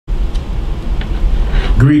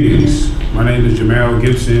Greetings. My name is Jamal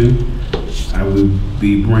Gibson. I will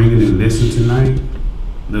be bringing a lesson tonight.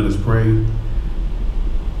 Let us pray.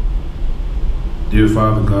 Dear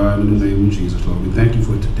Father God, in the name of Jesus, Lord, we thank you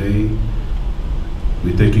for today.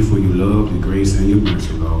 We thank you for your love, your grace, and your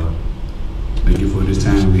mercy, Lord. Thank you for this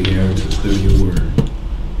time we have to study your word.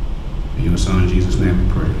 In your Son, Jesus' name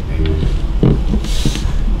we pray. Amen.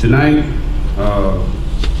 Tonight's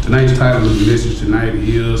title of the message tonight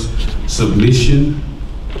is Submission.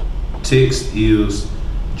 Text is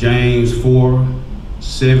James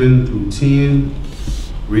 4:7-10,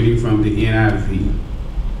 reading from the NIV.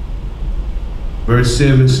 Verse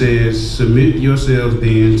 7 says, "Submit yourselves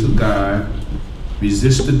then to God,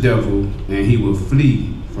 resist the devil, and he will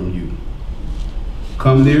flee from you.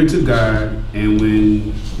 Come near to God, and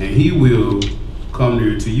he will come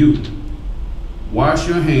near to you. Wash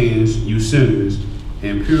your hands, you sinners,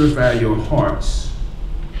 and purify your hearts,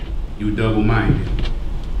 you double-minded.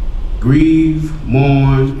 Grieve,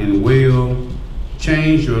 mourn, and wail.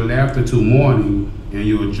 Change your laughter to mourning and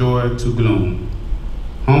your joy to gloom.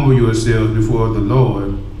 Humble yourselves before the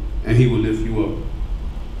Lord, and he will lift you up."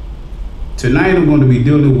 Tonight I'm going to be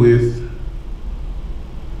dealing with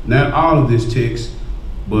not all of this text,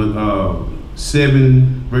 but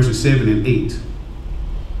verses 7 and 8.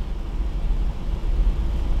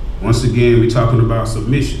 Once again, we're talking about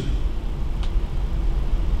submission.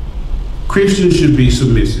 Christians should be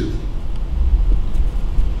submissive.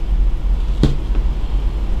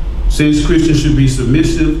 Since Christians should be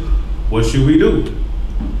submissive, what should we do?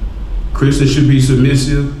 Christians should be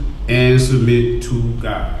submissive and submit to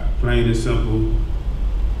God. Plain and simple,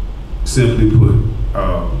 simply put.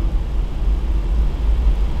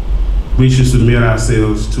 We should submit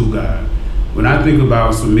ourselves to God. When I think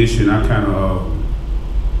about submission, I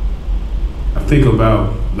think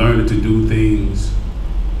about learning to do things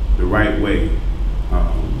the right way.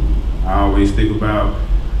 I always think about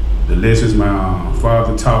the lessons my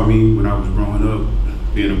father taught me when I was growing up,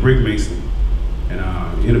 being a brick mason. And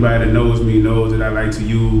anybody that knows me knows that I like to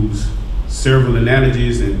use several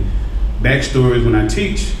analogies and backstories when I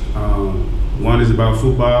teach. One is about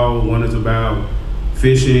football, one is about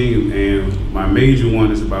fishing, and my major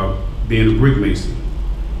one is about being a brick mason.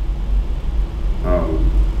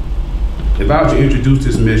 If I were to introduce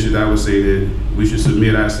this message, I would say that we should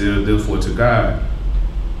submit ourselves, therefore, to God.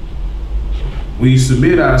 We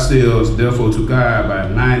submit ourselves, therefore, to God by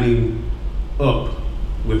lining up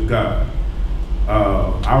with God.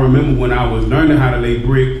 I remember when I was learning how to lay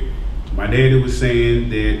brick, my daddy was saying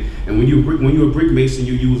that, and when you're a brick mason,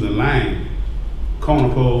 you use a line, corner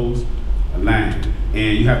poles, a line,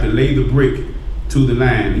 and you have to lay the brick to the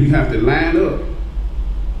line. You have to line up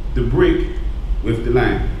the brick with the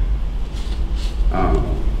line.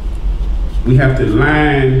 We have to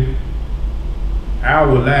line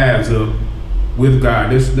our lives up with God.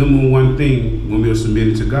 That's the number one thing when we're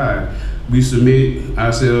submitting to God. We submit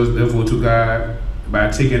ourselves, therefore, to God by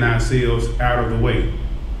taking ourselves out of the way.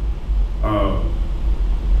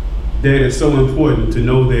 That is so important to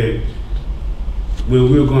know that when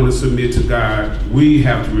we're going to submit to God, we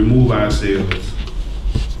have to remove ourselves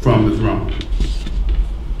from the throne.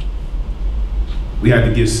 We have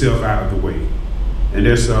to get self out of the way. And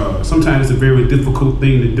that's sometimes it's a very difficult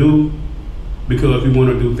thing to do because we want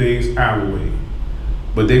to do things our way.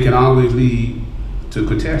 But they can always lead to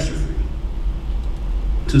catastrophe.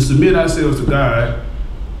 To submit ourselves to God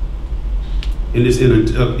in this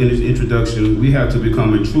introduction, we have to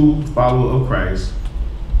become a true follower of Christ.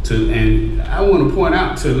 And I want to point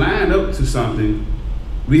out, to line up to something,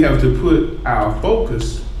 we have to put our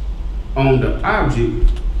focus on the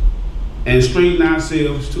object and straighten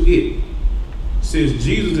ourselves to it. Since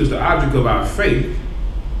Jesus is the object of our faith,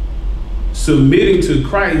 submitting to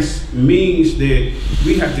Christ means that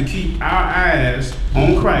we have to keep our eyes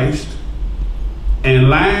on Christ and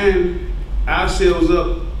line ourselves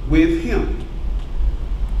up with him.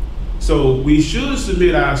 So we should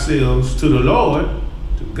submit ourselves to the Lord,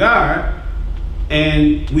 to God,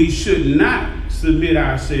 and we should not submit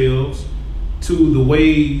ourselves to the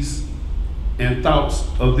ways and thoughts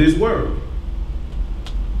of this world.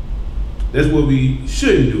 That's what we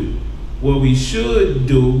shouldn't do. What we should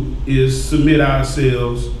do is submit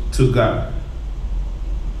ourselves to God.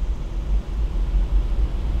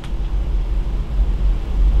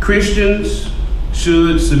 Christians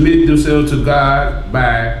should submit themselves to God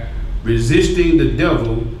by resisting the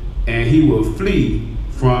devil, and he will flee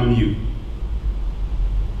from you.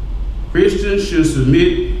 Christians should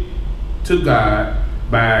submit to God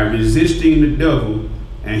by resisting the devil,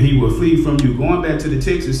 and he will flee from you. Going back to the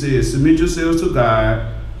text, it says, submit yourselves to God,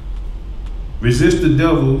 resist the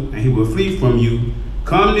devil, and he will flee from you.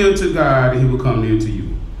 Come near to God and he will come near to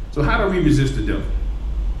you. So how do we resist the devil?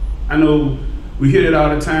 I know we hear it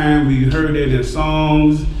all the time. We heard it in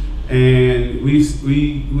songs, and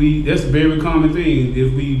we that's a very common thing.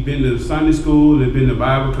 If we've been to Sunday school and been to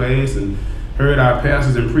Bible class and heard our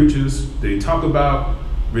pastors and preachers, they talk about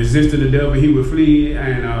resisting the devil, he will flee.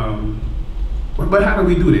 And but how do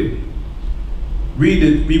we do that?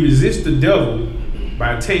 We resist the devil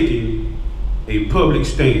by taking a public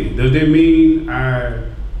stand. Does that mean I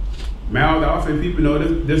mouth off at people? No,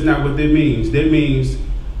 that's not what that means. That means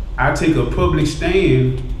I take a public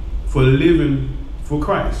stand for living for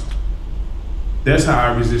Christ. That's how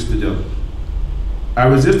I resist the devil. I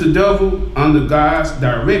resist the devil under God's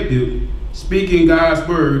directive, speaking God's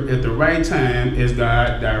word at the right time as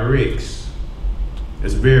God directs.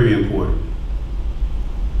 That's very important.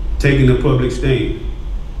 Taking a public stand.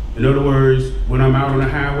 In other words, when I'm out on the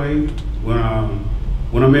highway,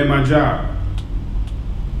 when I'm at my job,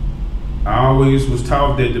 I always was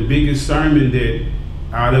taught that the biggest sermon that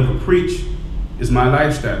I'll ever preach is my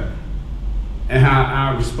lifestyle and how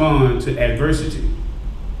I respond to adversity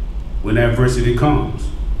when adversity comes.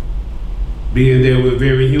 Being that we're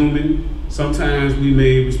very human, sometimes we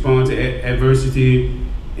may respond to adversity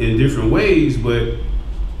in different ways, but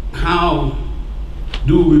how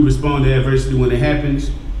do we respond to adversity when it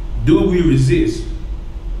happens? Do we resist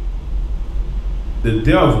the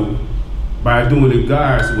devil by doing it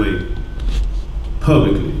God's way,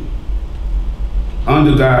 publicly,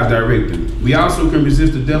 under God's directive? We also can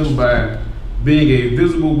resist the devil by being a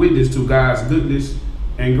visible witness to God's goodness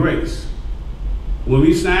and grace. When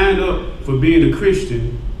we signed up for being a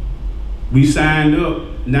Christian, we signed up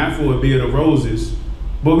not for a bed of roses,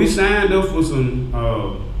 but we signed up for some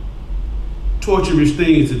torturous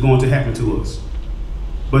things that's going to happen to us.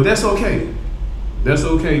 But that's okay. That's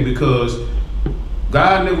okay, because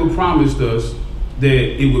God never promised us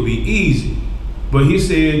that it would be easy, but he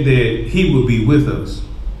said that he would be with us.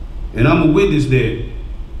 And I'm a witness that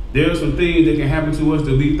there are some things that can happen to us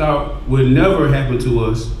that we thought would never happen to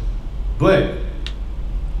us, but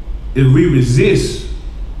if we resist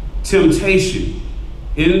temptation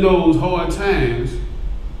in those hard times,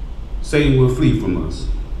 Satan will flee from us.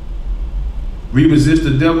 We resist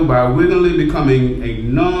the devil by willingly becoming a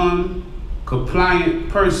non-compliant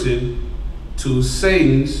person to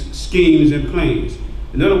Satan's schemes and plans.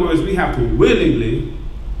 In other words, we have to willingly,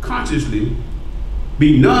 consciously,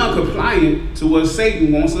 be non-compliant to what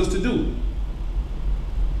Satan wants us to do.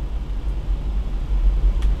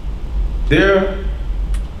 There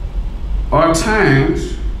are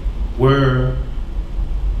times where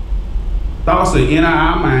thoughts are in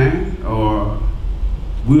our mind, or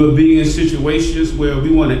we'll be in situations where we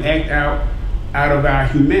want to act out of our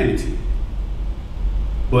humanity.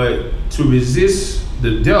 But to resist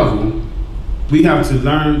the devil, we have to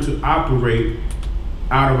learn to operate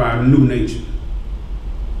out of our new nature.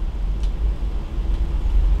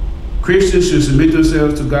 Christians should submit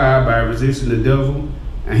themselves to God by resisting the devil,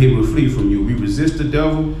 and he will flee from you. We resist the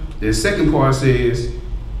devil. The second part says,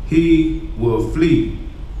 he will flee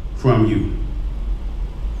from you.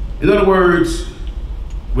 In other words,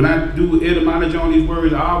 when I do etymology on these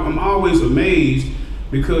words, I'm always amazed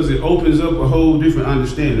because it opens up a whole different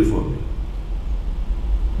understanding for me.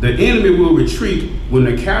 The enemy will retreat when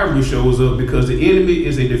the cavalry shows up, because the enemy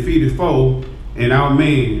is a defeated foe and our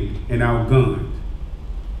man and our gun.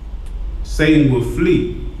 Satan will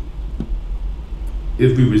flee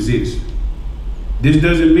if we resist. This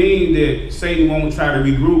doesn't mean that Satan won't try to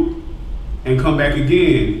regroup and come back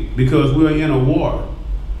again, because we're in a war.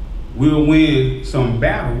 We'll win some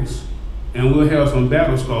battles and we'll have some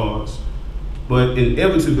battle scars, but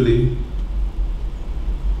inevitably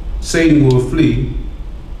Satan will flee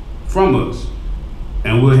from us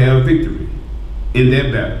and we'll have victory in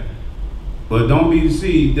that battle. But don't be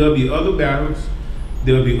deceived. There'll be other battles,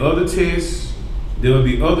 there'll be other tests, there'll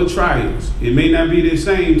be other trials. It may not be the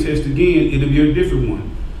same test again, it'll be a different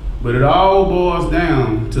one. But it all boils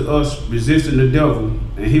down to us resisting the devil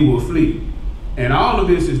and he will flee. And all of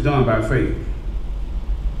this is done by faith.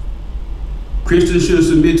 Christians should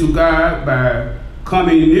submit to God by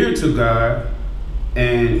coming near to God,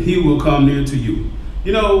 and he will come near to you.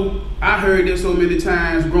 You know, I heard this so many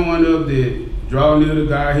times growing up, that draw near to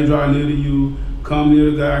God, he'll draw near to you. Come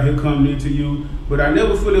near to God, he'll come near to you. But I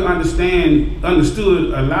never fully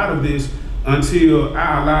understood a lot of this until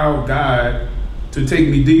I allowed God to take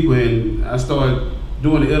me deeper, and I started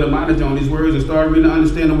doing the etymology on these words and started really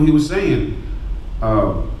understanding what he was saying.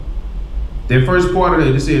 That first part of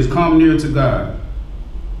it says, come near to God.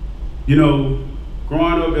 You know,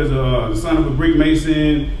 growing up as a son of a brick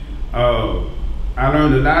mason, I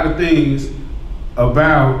learned a lot of things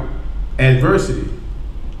about adversity.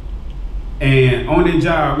 And on the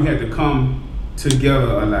job, we had to come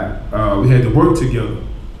together a lot. We had to work together,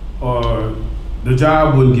 or the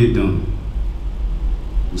job wouldn't get done.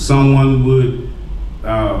 Someone would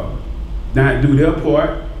not do their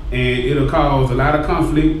part, and it'll cause a lot of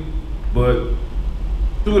conflict. But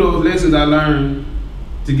through those lessons, I learned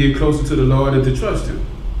to get closer to the Lord and to trust Him.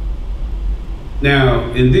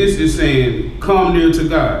 Now, in this is saying, come near to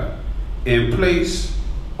God in place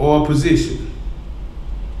or position.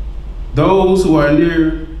 Those who are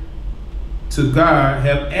near to God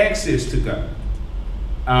have access to God.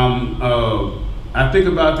 I think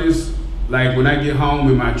about this like when I get home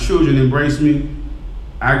and my children embrace me.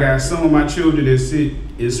 I got some of my children that sit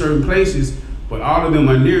in certain places, but all of them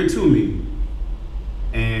are near to me.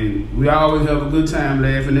 And we always have a good time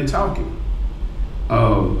laughing and talking.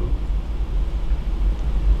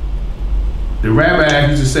 The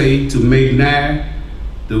rabbi used to say to make nigh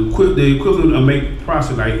the equivalent of make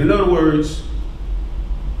proselyte. In other words,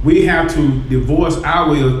 we have to divorce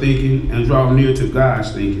our way of thinking and draw near to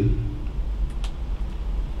God's thinking.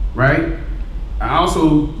 Right? I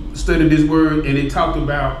also studied this word, and it talked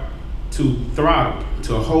about to throttle,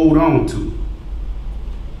 to hold on to.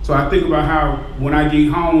 So I think about how when I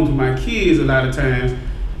get home to my kids, a lot of times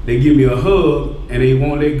they give me a hug and they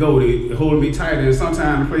won't let go. They hold me tighter. And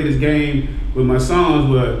sometimes I play this game with my sons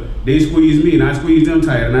where they squeeze me and I squeeze them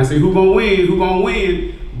tighter. And I say, who gonna win? Who gonna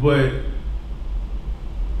win? But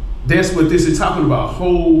that's what this is talking about.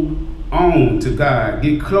 Hold on to God.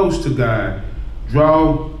 Get close to God.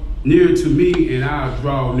 Draw near to me and I'll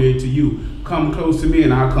draw near to you. Come close to me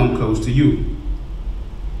and I'll come close to you.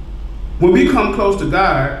 When we come close to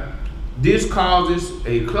God, this causes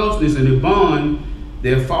a closeness and a bond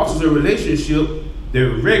that fosters a relationship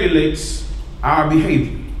that regulates our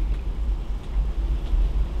behavior.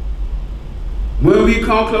 When we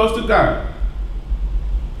come close to God,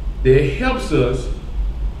 that helps us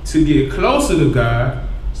to get closer to God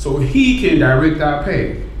so He can direct our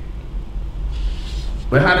path.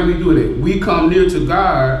 But how do we do that? We come near to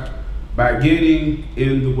God by getting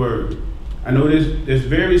in the Word. I know it's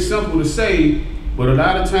very simple to say, but a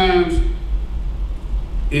lot of times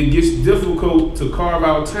it gets difficult to carve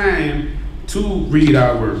out time to read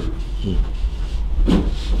our Word.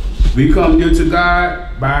 We come near to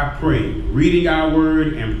God by praying, reading our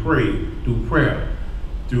Word and praying through prayer,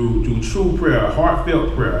 through true prayer,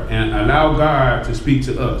 heartfelt prayer, and allow God to speak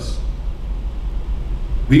to us.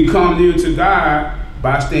 We come near to God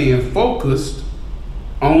by staying focused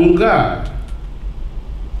on God.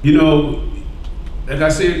 You know, like I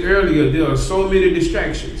said earlier, there are so many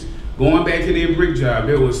distractions. Going back to their brick job,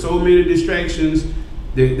 there were so many distractions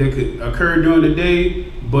that could occur during the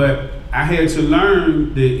day, but I had to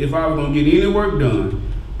learn that if I was going to get any work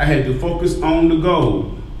done, I had to focus on the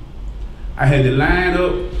goal. I had to line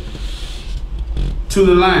up to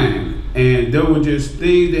the line, and there were just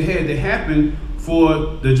things that had to happen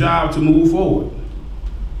for the job to move forward.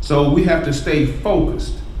 So we have to stay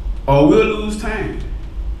focused, or we'll lose time.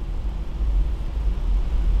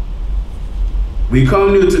 We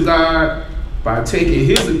come near to God by taking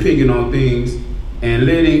His opinion on things and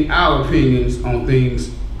letting our opinions on things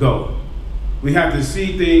go. We have to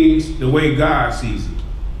see things the way God sees it.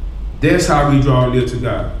 That's how we draw near to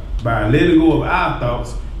God, by letting go of our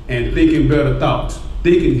thoughts and thinking better thoughts,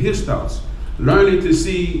 thinking His thoughts, learning to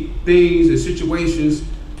see things and situations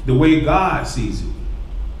the way God sees it.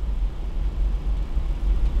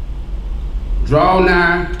 Draw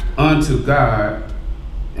nigh unto God,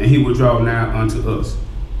 and He will draw nigh unto us.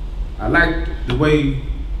 I like the way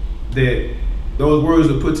that those words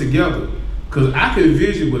are put together, because I can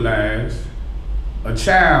visualize a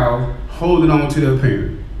child holding on to their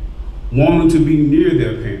parent, wanting to be near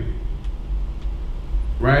their parent,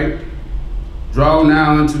 right? Draw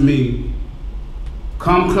nigh unto me,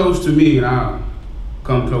 come close to me, and I'll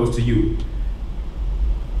come close to you.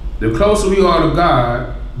 The closer we are to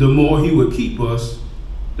God, the more He will keep us.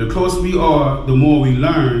 The closer we are, the more we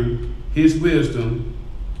learn His wisdom,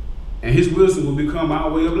 and His wisdom will become our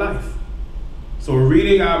way of life. So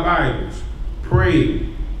reading our Bibles,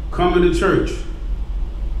 praying, coming to church,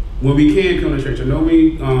 when we can come to church. I know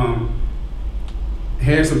we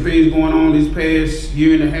had some things going on this past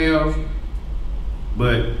year and a half,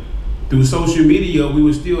 but through social media, we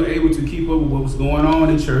were still able to keep up with what was going on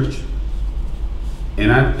in church.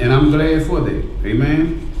 And I'm glad for that.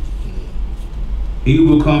 Amen. He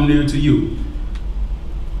will come near to you.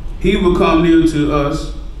 He will come near to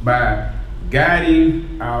us by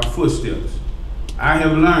guiding our footsteps. I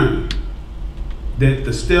have learned that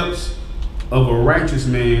the steps of a righteous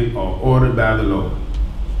man are ordered by the Lord.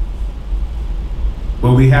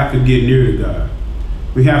 But we have to get near to God.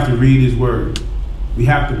 We have to read his word. We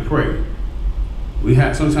have to pray.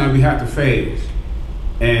 Sometimes we have to fast.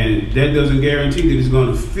 And that doesn't guarantee that it's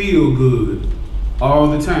going to feel good all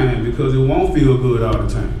the time, because it won't feel good all the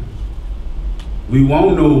time. We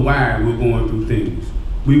won't know why we're going through things.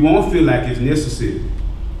 We won't feel like it's necessary.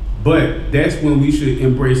 But that's when we should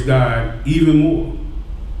embrace God even more.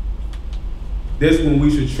 That's when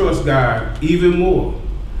we should trust God even more.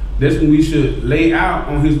 That's when we should lay out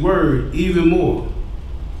on his word even more.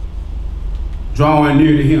 Drawing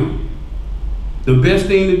near to him. The best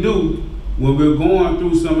thing to do when we're going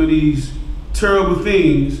through some of these terrible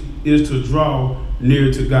things is to draw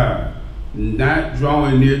near to God. Not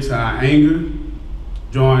drawing near to our anger,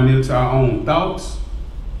 drawing near to our own thoughts,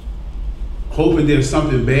 hoping that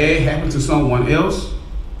something bad happened to someone else.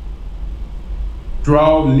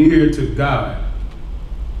 Draw near to God.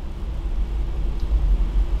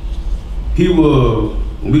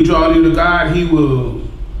 When we draw near to God, he will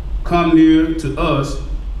come near to us,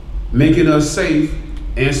 making us safe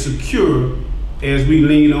and secure as we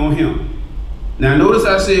lean on him. Now notice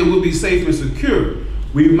I said we'll be safe and secure.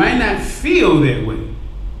 We might not feel that way.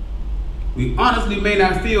 We honestly may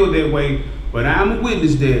not feel that way, but I'm a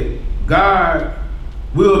witness that God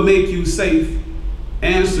will make you safe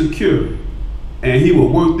and secure, and he will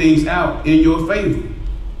work things out in your favor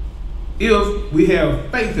if we have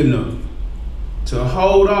faith enough to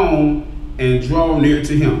hold on and draw near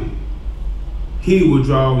to him. He will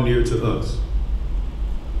draw near to us.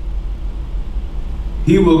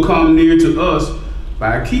 He will come near to us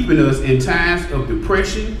by keeping us in times of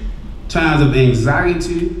depression, times of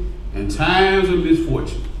anxiety, and times of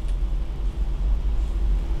misfortune.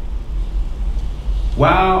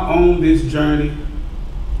 While on this journey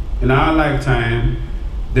in our lifetime,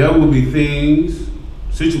 there will be things,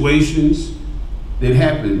 situations that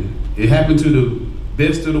happen. It happened to the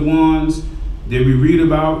best of the ones that we read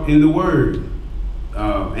about in the word.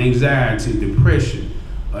 Anxiety, depression,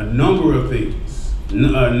 a number of things, a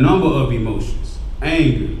number of emotions,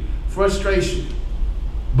 anger, frustration.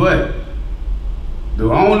 But the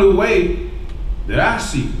only way that I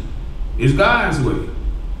see is God's way.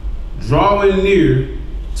 Drawing near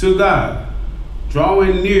to God,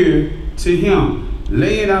 drawing near to him,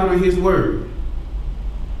 laying out on his word.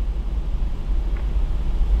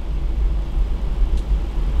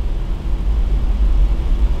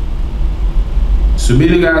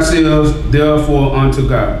 Submitting ourselves, therefore, unto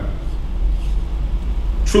God.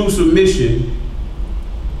 True submission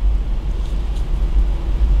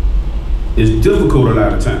is difficult a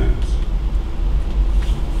lot of times,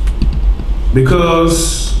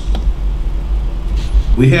 because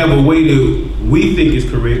we have a way that we think is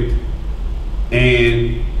correct,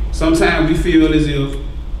 and sometimes we feel as if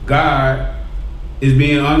God is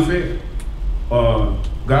being unfair, or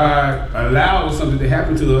God allows something to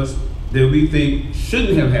happen to us that we think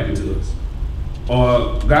shouldn't have happened to us,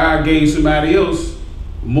 or God gave somebody else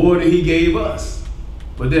more than he gave us.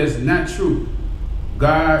 But that's not true.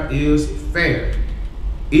 God is fair,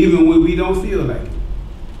 even when we don't feel like it.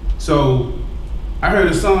 So I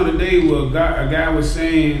heard a song today where a guy was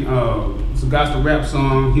saying, it's a gospel rap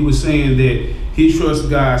song, he was saying that he trusts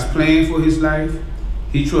God's plan for his life,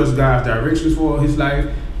 he trusts God's directions for his life,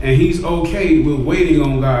 and he's okay with waiting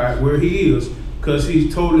on God where he is, because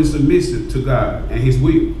he's totally submissive to God and his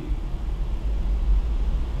will.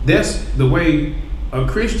 That's the way a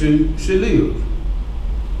Christian should live,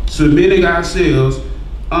 submitting ourselves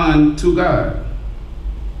unto God.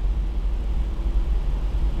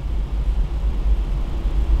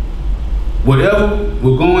 Whatever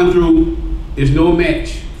we're going through is no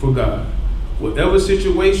match for God. Whatever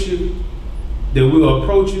situation that we're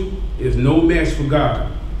approaching is no match for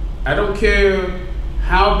God. I don't care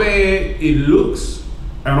how bad it looks.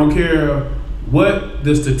 I don't care what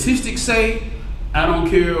the statistics say. I don't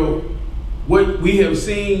care what we have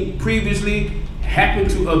seen previously happen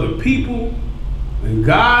to other people. When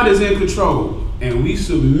God is in control and we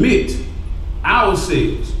submit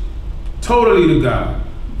ourselves totally to God,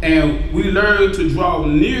 and we learn to draw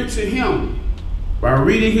near to him by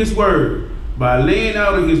reading his word, by laying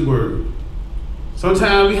out in his word.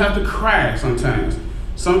 Sometimes we have to cry sometimes.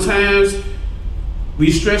 Sometimes we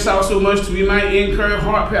stress out so much that we might incur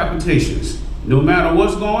heart palpitations. No matter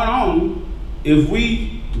what's going on, if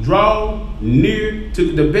we draw near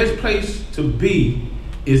to the best place to be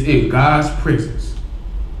is in God's presence.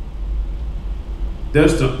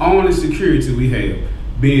 That's the only security we have,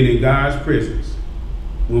 being in God's presence.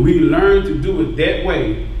 When we learn to do it that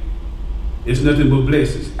way, it's nothing but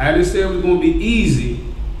blessings. I didn't say it was going to be easy,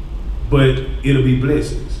 but it'll be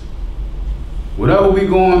blessings. Whatever we're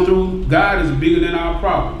going through, God is bigger than our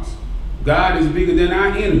problems. God is bigger than our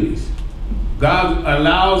enemies. God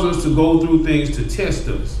allows us to go through things to test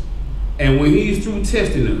us. And when he's through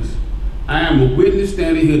testing us, I am a witness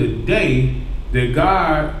standing here today that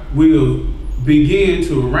God will begin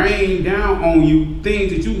to rain down on you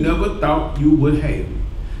things that you never thought you would have.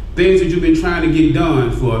 Things that you've been trying to get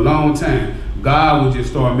done for a long time. God will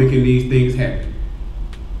just start making these things happen.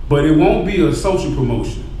 But it won't be a social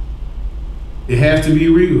promotion. It has to be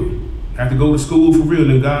real. You have to go to school for real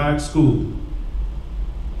in God's school.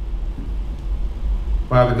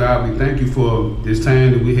 Father God, we thank you for this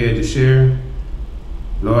time that we had to share.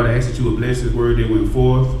 Lord, I ask that you would bless this word that went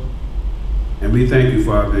forth. And we thank you,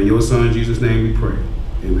 Father. In your Son, Jesus' name we pray.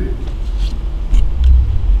 Amen.